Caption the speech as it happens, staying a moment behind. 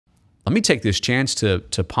Let me take this chance to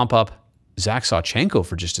pump up Zach Sawchenko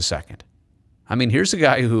for just a second. I mean, here's a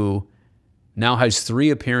guy who now has 3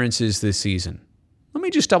 appearances this season. Let me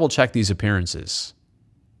just double check these appearances.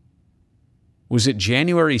 Was it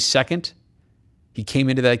January 2nd? He came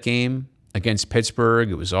into that game against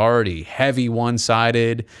Pittsburgh. It was already heavy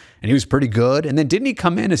one-sided, and he was pretty good. And then didn't he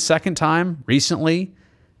come in a second time recently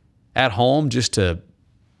at home just to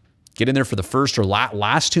get in there for the first or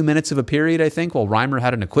last 2 minutes of a period, I think, while Reimer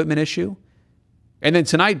had an equipment issue? And then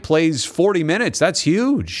tonight plays 40 minutes. That's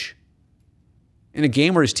huge. In a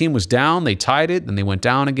game where his team was down, they tied it, then they went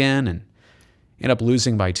down again and ended up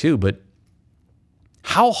losing by 2. But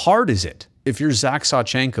how hard is it if you're Zach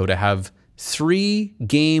Sawchenko to have 3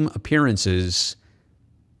 game appearances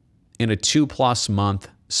in a 2+ month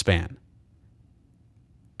span?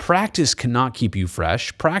 Practice cannot keep you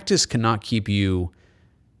fresh. Practice cannot keep you,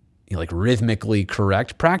 like rhythmically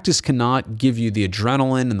correct. Practice cannot give you the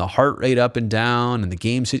adrenaline and the heart rate up and down and the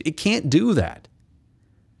games. It can't do that.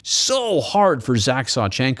 So hard for Zach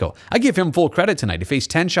Sawchenko. I give him full credit tonight. He faced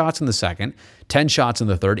 10 shots in the second, 10 shots in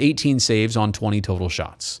the third, 18 saves on 20 total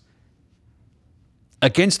shots.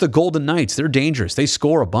 Against the Golden Knights, they're dangerous. They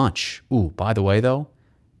score a bunch. Ooh, by the way, though,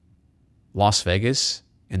 Las Vegas,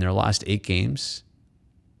 in their last 8 games,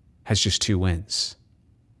 has just 2 wins.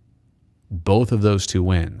 Both of those 2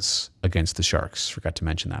 wins against the Sharks. Forgot to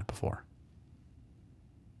mention that before.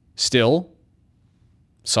 Still,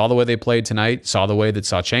 saw the way they played tonight, saw the way that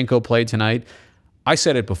Sawchenko played tonight. I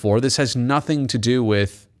said it before, this has nothing to do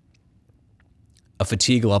with a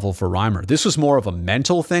fatigue level for Reimer. This was more of a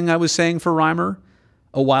mental thing I was saying for Reimer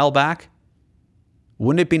a while back.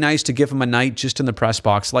 Wouldn't it be nice to give him a night just in the press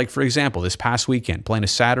box, like, for example, this past weekend, playing a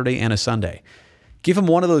Saturday and a Sunday? Give him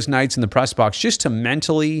one of those nights in the press box just to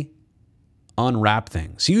mentally unwrap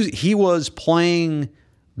things. He was playing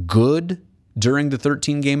good during the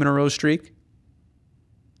 13-game-in-a-row streak.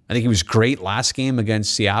 I think he was great last game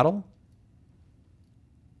against Seattle.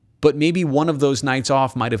 But maybe one of those nights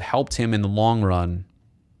off might have helped him in the long run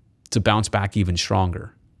to bounce back even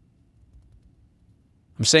stronger.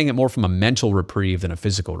 I'm saying it more from a mental reprieve than a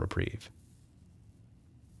physical reprieve.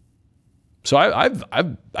 So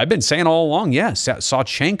I've been saying all along, yes,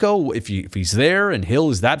 Sawchenko, if he's there and Hill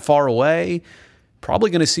is that far away, probably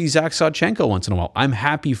going to see Zach Sawchenko once in a while. I'm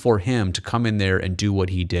happy for him to come in there and do what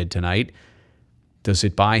he did tonight. Does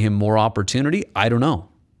it buy him more opportunity? I don't know.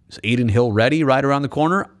 Is Adin Hill ready right around the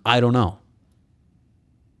corner? I don't know.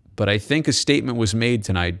 But I think a statement was made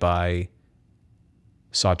tonight by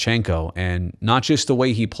Sawchenko, and not just the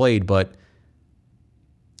way he played, but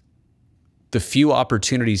the few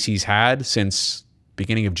opportunities he's had since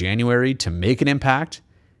beginning of January to make an impact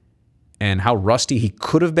and how rusty he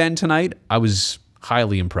could have been tonight. I was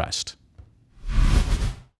highly impressed.